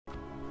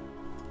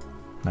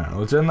Alright,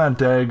 let's end that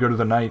day, go to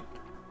the night.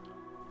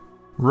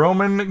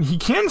 Roman, he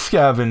can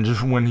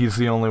scavenge when he's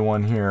the only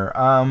one here.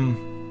 I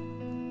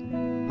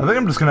think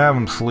I'm just gonna have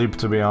him sleep,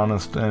 to be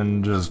honest,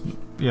 and just,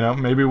 you know,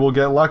 maybe we'll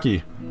get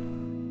lucky.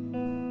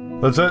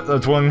 That's it,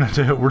 that's what I'm gonna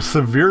do. We're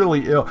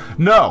severely ill.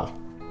 No!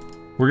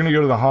 We're gonna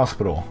go to the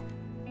hospital.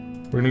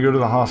 We're gonna go to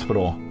the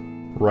hospital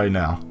right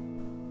now.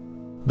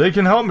 They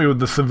can help me with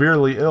the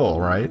severely ill,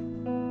 right?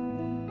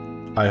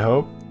 I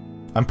hope.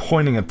 I'm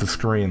pointing at the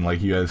screen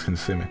like you guys can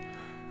see me.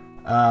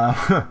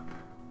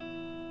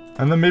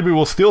 And then maybe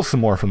we'll steal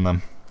some more from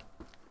them.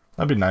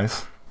 That'd be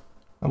nice.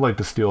 I'd like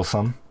to steal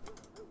some.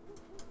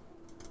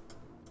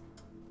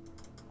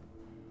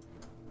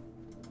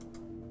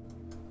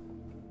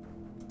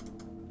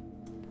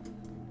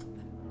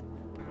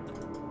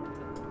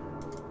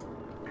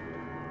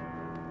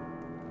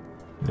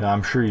 Yeah,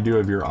 I'm sure you do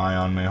have your eye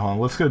on me, huh?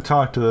 Let's go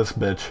talk to this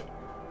bitch.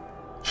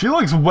 She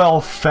looks well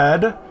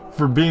fed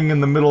for being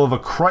in the middle of a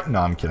No,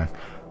 I'm kidding.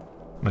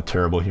 I'm a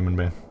terrible human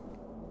being.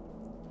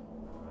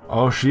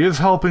 Oh, she is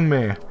helping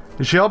me.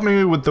 Did she help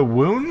me with the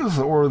wounds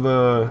or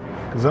the...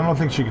 Because I don't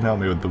think she can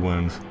help me with the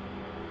wounds.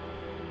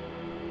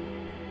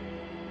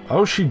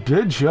 Oh, she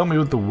did. She helped me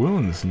with the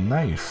wounds.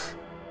 Nice.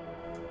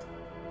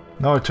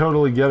 No, I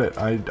totally get it.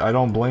 I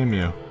don't blame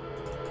you.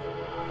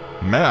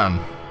 Man.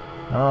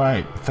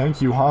 Alright.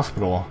 Thank you,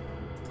 hospital.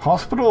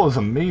 Hospital is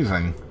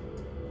amazing.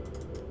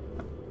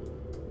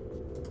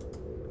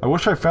 I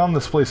wish I found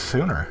this place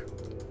sooner.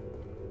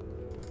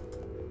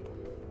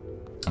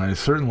 I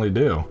certainly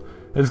do.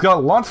 It's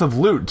got lots of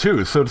loot,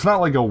 too, so it's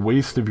not like a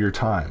waste of your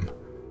time.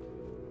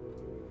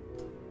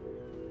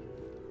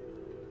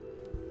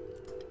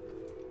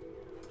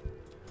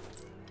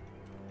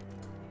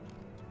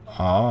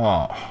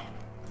 Ah,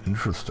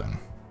 interesting.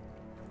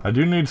 I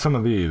do need some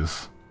of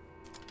these.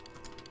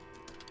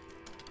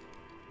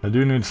 I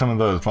do need some of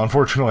those, but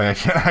unfortunately I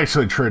can't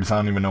actually trade, so I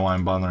don't even know why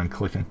I'm bothering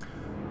clicking.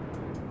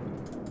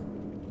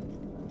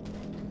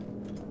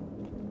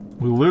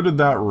 We looted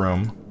that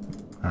room.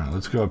 Alright,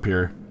 let's go up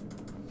here.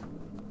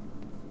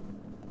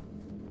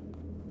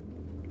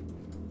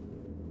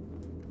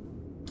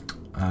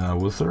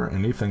 Was there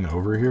anything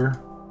over here?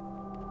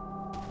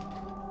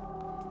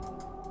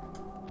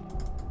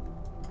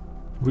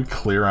 Did we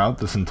clear out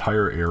this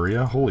entire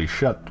area? Holy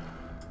shit.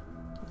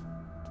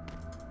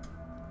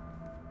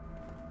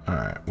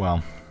 Alright,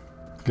 well,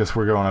 guess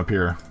we're going up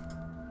here.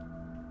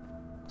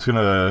 It's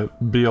gonna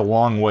be a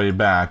long way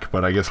back,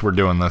 but I guess we're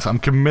doing this. I'm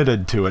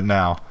committed to it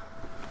now.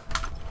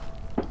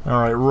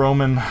 Alright,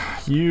 Roman,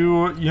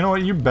 you know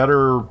what? You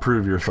better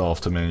prove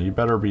yourself to me. You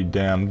better be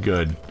damn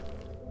good.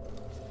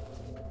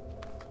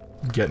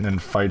 Getting in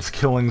fights,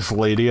 killing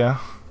Zladia.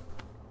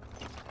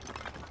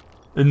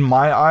 In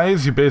my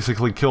eyes, you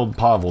basically killed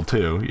Pavel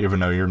too, even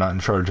though you're not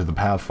in charge of the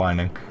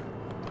pathfinding.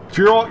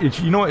 You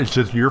know what? It's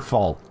just your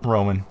fault,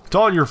 Roman. It's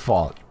all your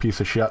fault, you piece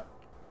of shit.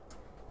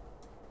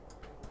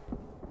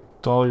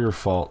 It's all your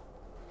fault.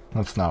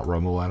 That's not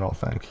rubble, I don't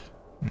think.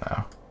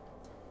 No.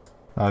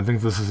 I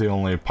think this is the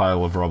only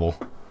pile of rubble.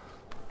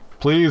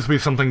 Please be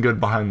something good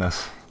behind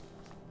this.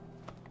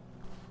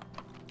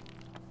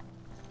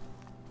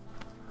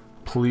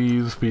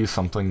 Please be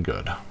something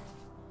good.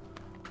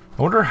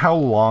 I wonder how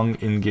long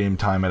in-game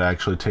time it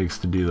actually takes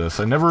to do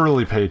this. I never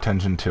really pay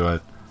attention to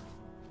it.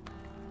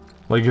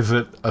 Like, is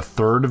it a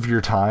third of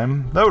your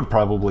time? That would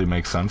probably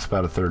make sense,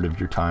 about a third of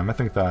your time. I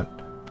think that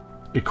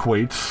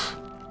equates.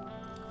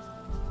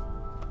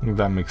 I think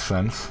that makes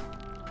sense.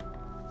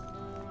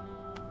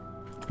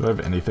 Do I have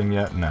anything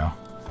yet? No.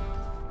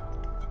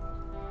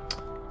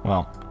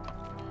 Well,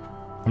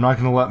 I'm not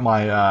gonna let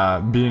my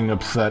being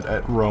upset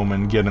at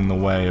Roman get in the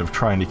way of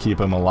trying to keep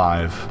him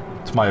alive.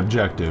 It's my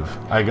objective.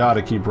 I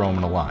gotta keep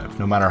Roman alive.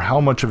 No matter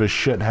how much of a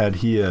shithead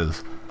he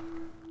is,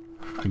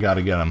 I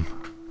gotta get him.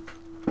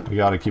 I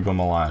gotta keep him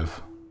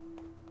alive.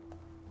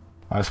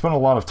 I spent a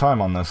lot of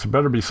time on this. There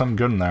better be something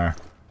good in there.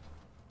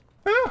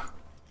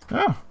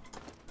 Yeah.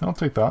 I'll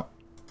take that.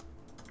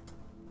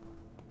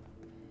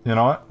 You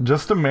know what?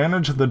 Just to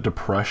manage the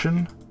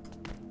depression,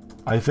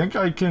 I think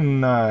I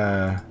can,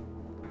 I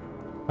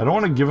don't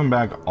want to give him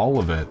back all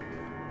of it.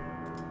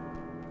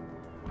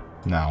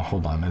 No,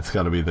 hold on. It's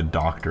got to be the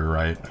doctor,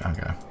 right?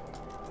 Okay.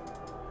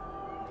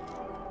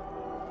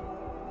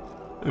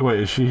 Wait,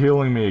 is she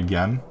healing me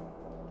again?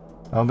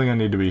 I don't think I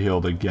need to be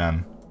healed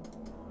again.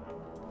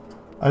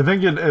 I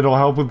think it'll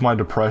help with my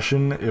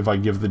depression if I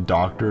give the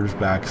doctors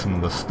back some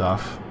of the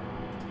stuff.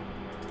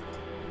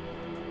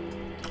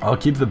 I'll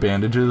keep the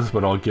bandages,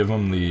 but I'll give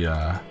them the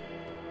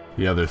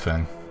other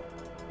thing.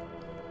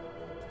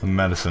 The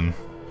medicine.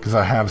 Because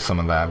I have some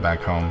of that back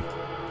home.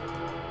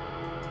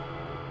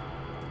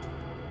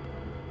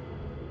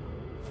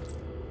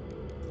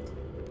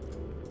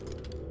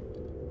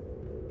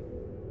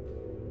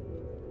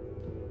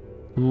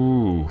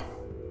 Ooh.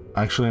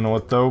 Actually, you know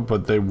what though?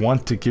 But they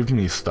want to give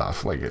me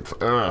stuff. Like, it's,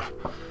 ugh.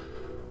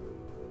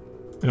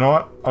 You know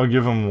what? I'll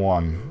give them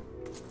one.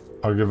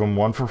 I'll give them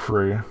one for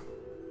free.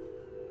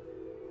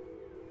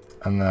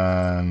 And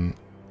then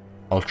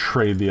I'll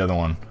trade the other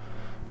one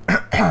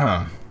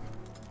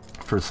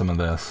for some of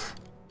this.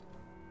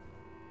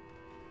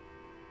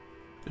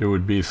 it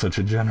would be such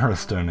a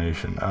generous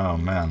donation. Oh,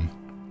 man.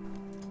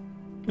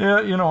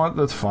 Yeah, you know what?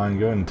 That's fine.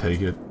 Go ahead and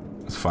take it.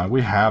 It's fine.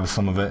 We have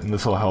some of it, and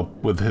this will help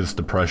with his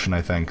depression,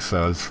 I think,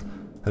 so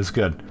it's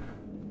good.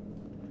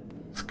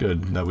 It's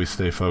good that we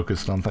stay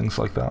focused on things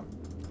like that.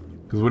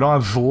 Because we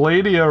don't have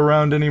Zladia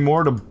around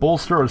anymore to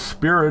bolster our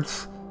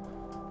spirits.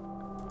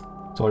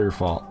 It's all your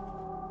fault.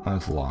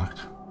 That's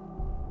locked.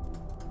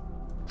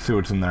 See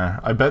what's in there.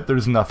 I bet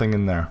there's nothing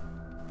in there.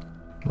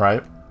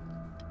 Right?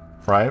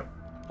 Right?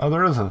 Oh,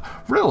 there is a...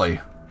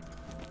 Really?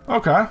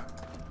 Okay.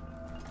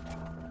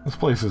 This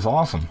place is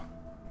awesome.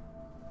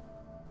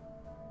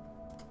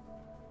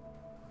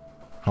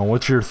 Oh,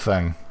 what's your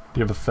thing? Do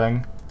you have a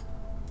thing?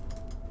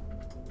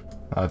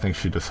 I think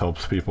she just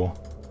helps people.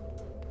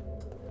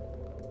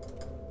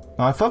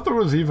 Oh, I thought there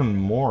was even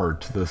more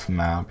to this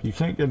map. You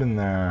can't get in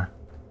there.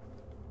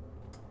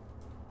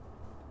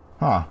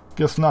 Huh.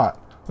 Guess not.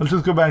 Let's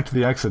just go back to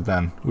the exit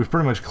then. We've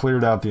pretty much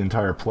cleared out the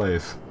entire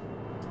place.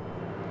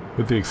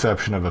 With the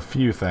exception of a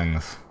few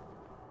things.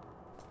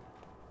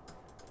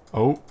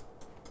 Oh.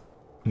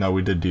 No,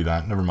 we did do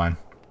that. Never mind.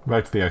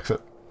 Back to the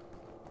exit.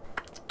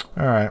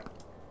 Alright.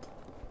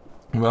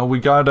 Well, we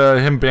got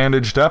him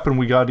bandaged up, and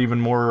we got even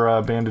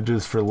more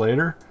bandages for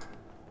later.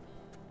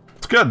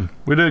 It's good.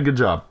 We did a good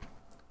job.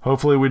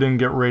 Hopefully we didn't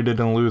get raided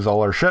and lose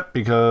all our shit,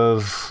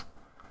 because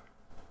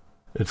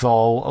it's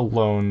all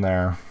alone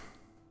there.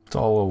 It's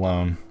all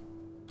alone.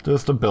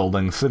 Just a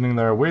building sitting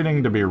there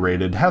waiting to be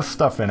raided. Has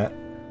stuff in it.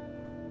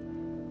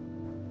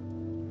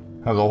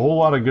 Has a whole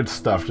lot of good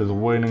stuff just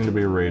waiting to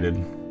be raided.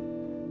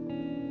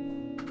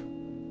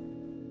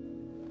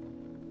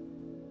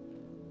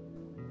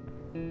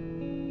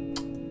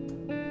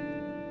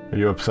 Are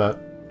you upset?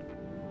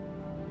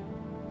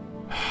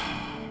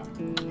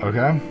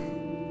 Okay.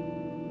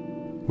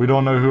 We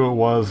don't know who it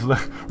was.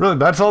 Really,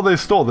 that's all they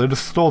stole. They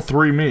just stole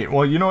 3 meat.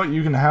 Well, you know what?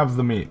 You can have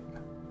the meat.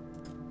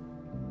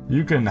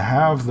 You can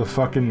have the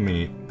fucking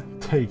meat.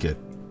 Take it.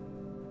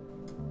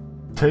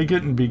 Take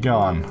it and be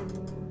gone.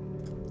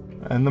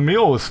 And the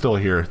meal was still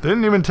here. They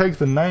didn't even take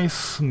the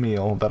nice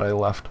meal that I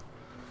left.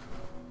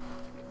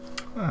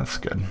 That's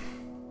good.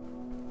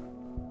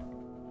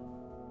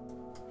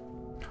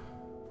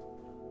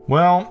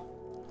 Well,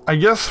 I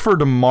guess for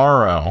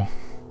tomorrow...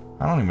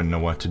 I don't even know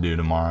what to do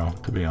tomorrow,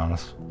 to be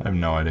honest. I have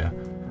no idea.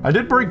 I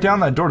did break down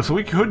that door, so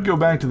we could go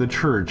back to the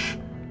church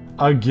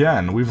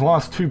again. We've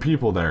lost 2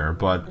 people there,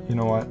 but you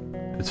know what?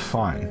 It's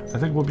fine. I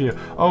think we'll be...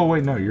 Oh,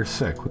 wait, no, you're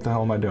sick. What the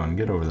hell am I doing?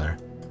 Get over there.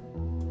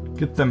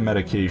 Get them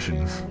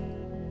medications.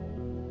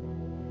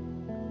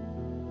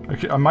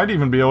 Okay, I might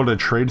even be able to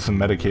trade some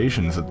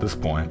medications at this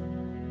point.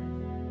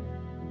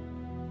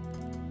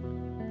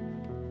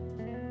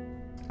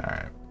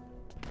 Alright.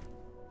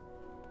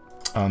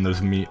 Oh, and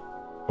there's meat.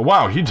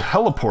 Wow, he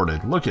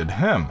teleported. Look at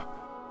him.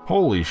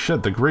 Holy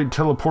shit, the great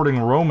teleporting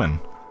Roman.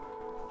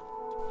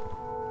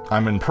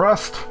 I'm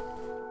impressed.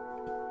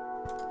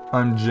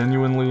 I'm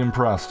genuinely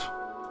impressed.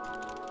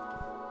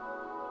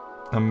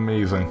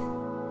 Amazing.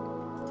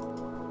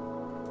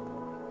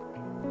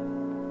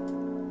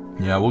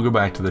 Yeah, we'll go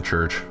back to the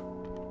church.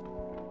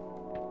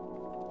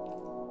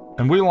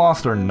 And we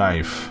lost our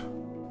knife.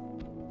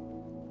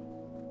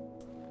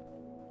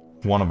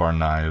 One of our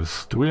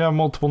knives. Do we have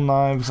multiple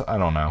knives? I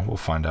don't know. We'll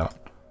find out.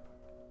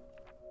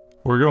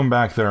 We're going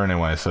back there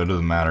anyway, so it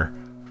doesn't matter.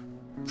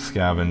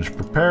 Scavenge,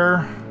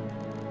 prepare.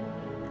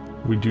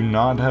 We do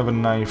not have a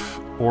knife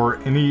or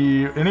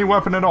any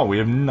weapon at all. We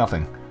have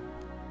nothing.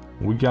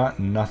 We got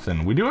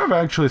nothing. We do have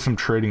actually some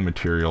trading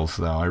materials,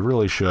 though. I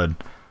really should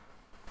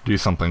do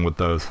something with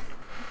those.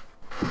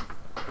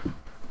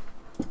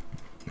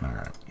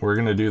 Alright, we're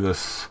gonna do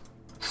this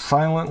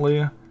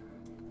silently.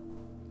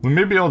 We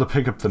may be able to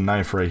pick up the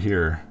knife right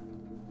here.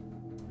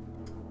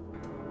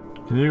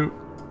 Can you...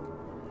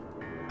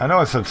 I know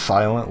I said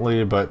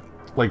silently, but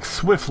like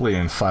swiftly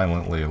and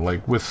silently,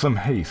 like with some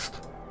haste.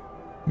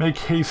 Make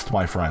haste,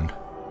 my friend.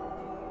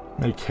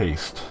 Make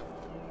haste.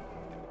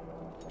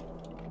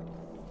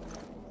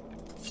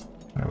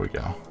 There we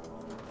go.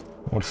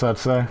 What's that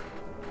say?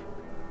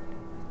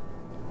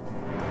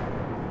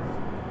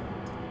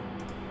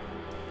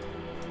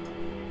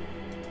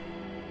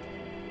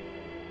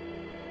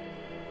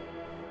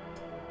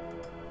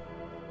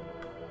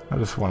 I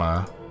just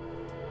want to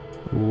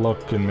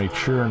look and make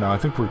sure. No, I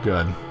think we're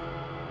good. I'm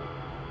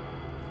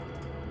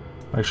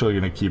actually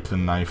going to keep the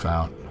knife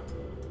out.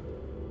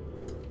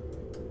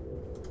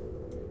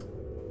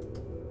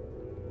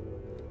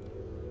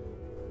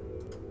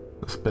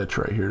 This bitch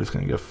right here is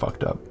going to get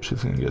fucked up.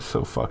 She's going to get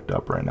so fucked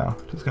up right now.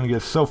 She's going to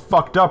get so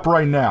fucked up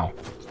right now.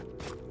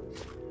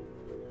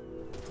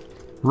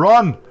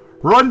 Run!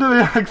 Run to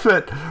the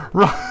exit!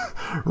 Run!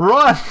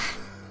 Run!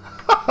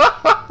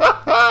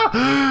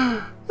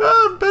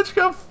 Ah, bitch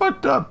got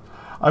fucked up.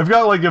 I've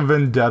got like a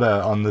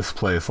vendetta on this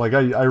place. Like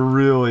I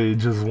really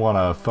just want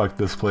to fuck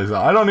this place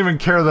up. I don't even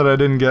care that I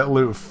didn't get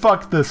loot.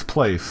 Fuck this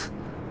place.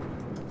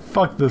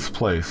 Fuck this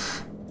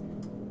place.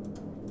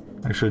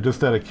 Actually,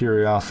 just out of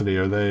curiosity,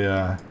 are they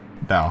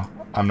no,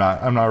 I'm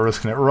not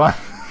risking it. Run.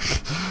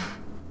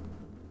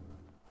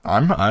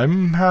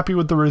 I'm happy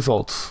with the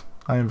results.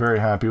 I am very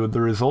happy with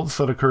the results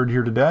that occurred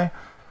here today.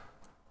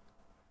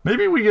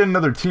 Maybe we get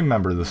another team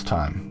member this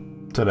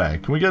time. Today.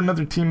 Can we get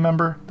another team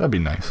member? That'd be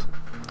nice.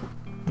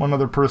 One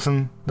other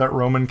person that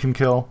Roman can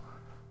kill.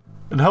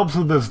 It helps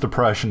with his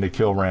depression to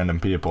kill random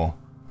people.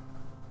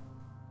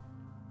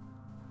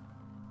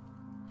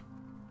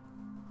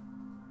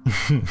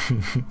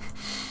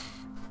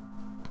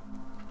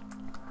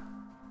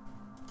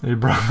 He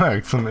brought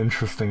back some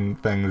interesting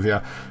things,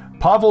 yeah.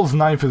 Pavel's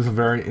knife is a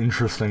very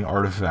interesting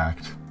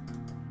artifact.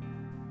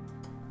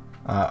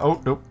 Oh,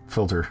 nope,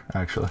 filter,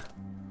 actually.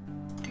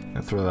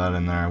 I'll throw that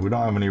in there. We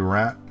don't have any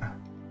rat.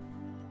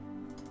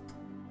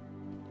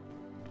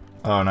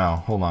 Oh no,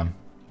 hold on.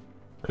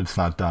 It's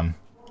not done,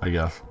 I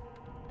guess.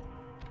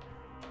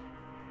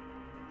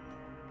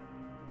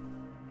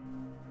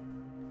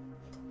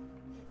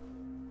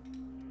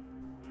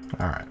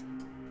 Alright.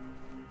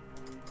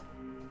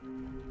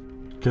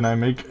 Can I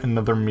make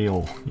another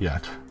meal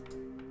yet?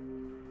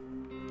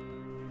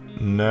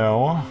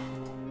 No,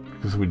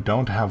 because we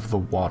don't have the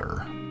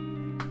water.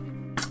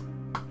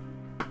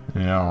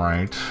 Yeah,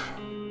 right.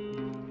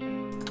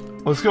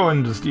 Let's go ahead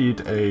and just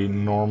eat a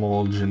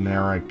normal,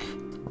 generic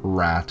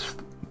rat,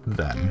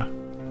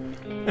 then.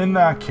 In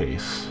that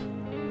case.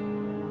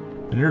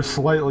 And you're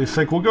slightly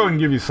sick, we'll go ahead and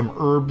give you some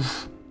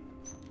herbs.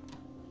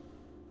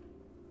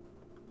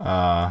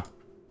 I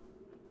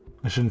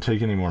shouldn't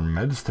take any more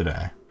meds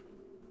today.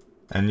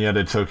 And yet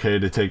it's okay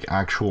to take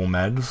actual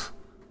meds?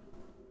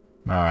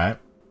 Alright.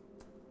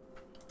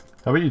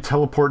 How about you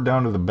teleport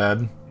down to the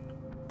bed?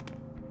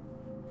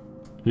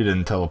 He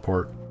didn't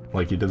teleport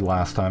like he did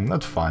last time.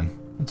 That's fine.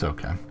 It's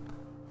okay.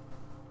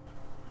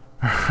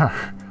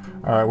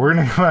 Alright, we're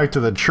gonna go back to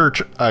the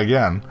church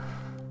again.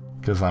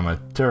 Because I'm a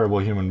terrible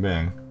human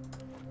being.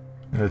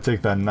 I'm gonna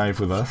take that knife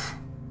with us.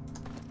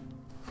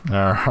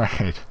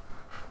 Alright.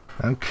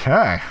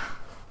 Okay.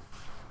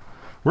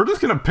 We're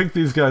just gonna pick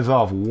these guys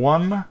off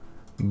one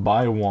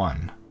by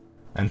one.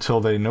 Until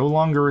they no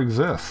longer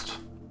exist.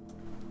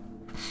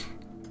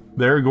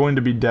 They're going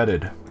to be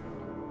deaded.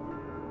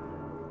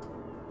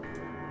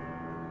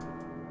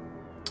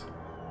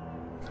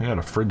 I got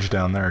a fridge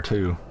down there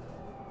too.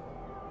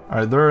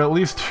 Alright, there are at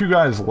least 2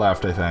 guys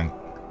left, I think.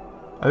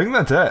 I think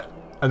that's it.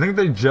 I think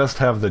they just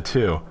have the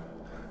 2.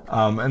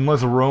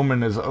 Unless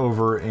Roman is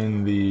over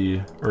in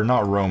the... Or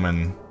not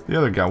Roman. The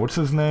other guy, what's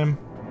his name?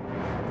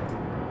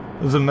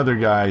 There's another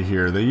guy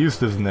here. They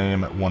used his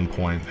name at one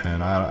point,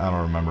 and I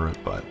don't remember it,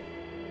 but...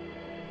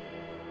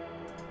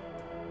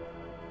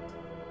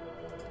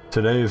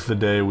 Today is the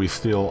day we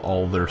steal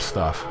all their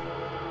stuff.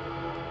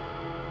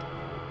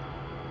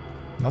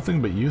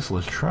 Nothing but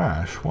useless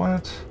trash.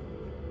 What?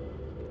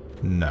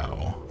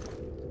 No.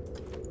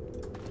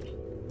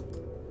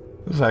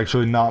 There's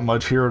actually not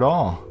much here at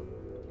all.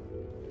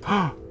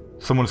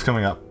 Someone's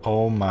coming up.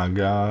 Oh my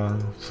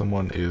god.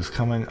 Someone is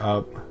coming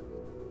up.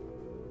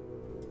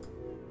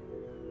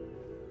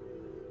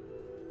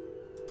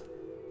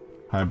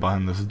 Hide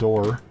behind this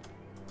door.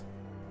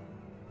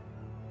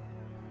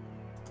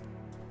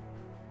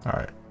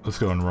 Alright, let's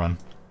go and run.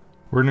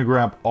 We're gonna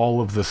grab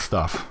all of this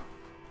stuff.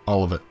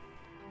 All of it.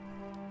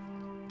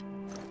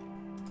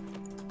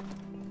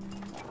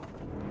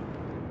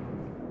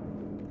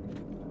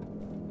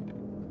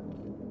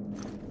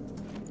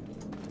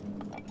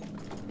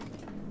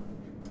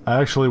 I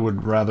actually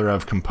would rather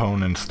have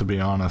components, to be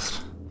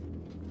honest.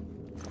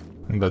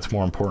 I think that's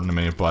more important to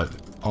me, but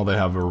all they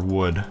have are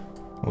wood.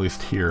 At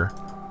least here.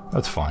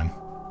 That's fine.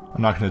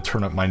 I'm not going to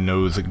turn up my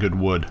nose at good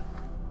wood.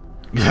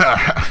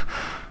 Yeah!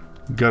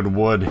 Good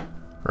wood,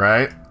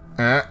 right?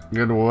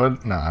 Good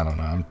wood? No, I don't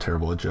know. I'm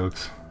terrible at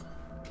jokes.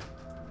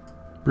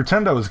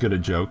 Pretend I was good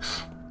at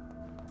jokes.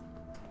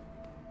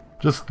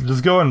 Just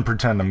go ahead and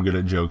pretend I'm good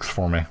at jokes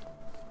for me.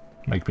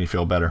 Make me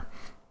feel better.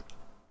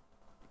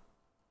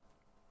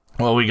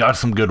 Well, we got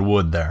some good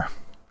wood there.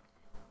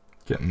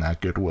 Getting that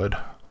good wood.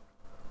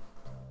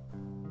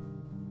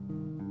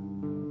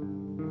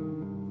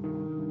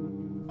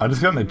 I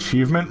just got an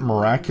achievement,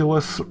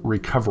 Miraculous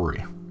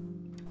Recovery.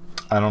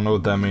 I don't know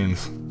what that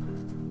means.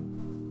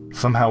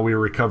 Somehow we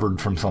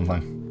recovered from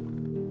something.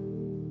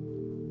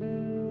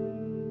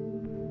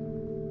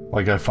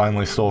 Like I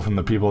finally stole from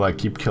the people that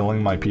keep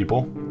killing my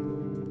people.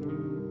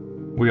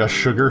 We got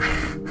sugar.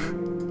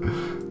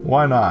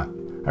 Why not?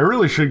 I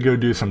really should go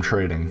do some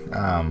trading.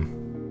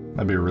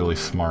 That'd be really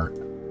smart.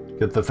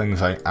 Get the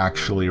things I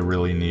actually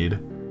really need.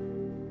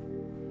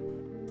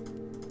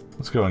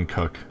 Let's go and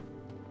cook.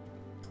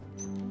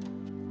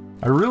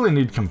 I really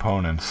need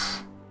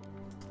components.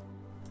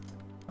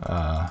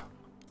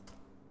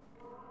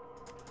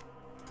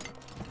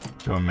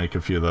 Go and make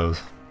a few of those.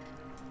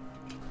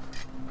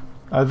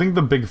 I think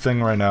the big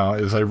thing right now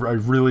is I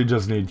really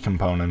just need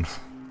components.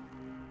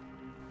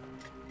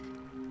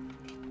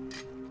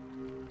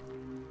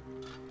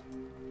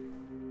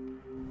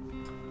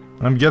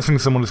 I'm guessing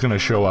someone is going to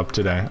show up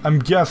today. I'm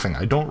guessing.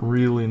 I don't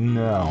really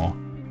know.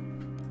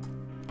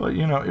 But,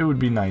 you know, it would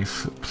be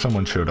nice if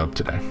someone showed up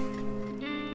today.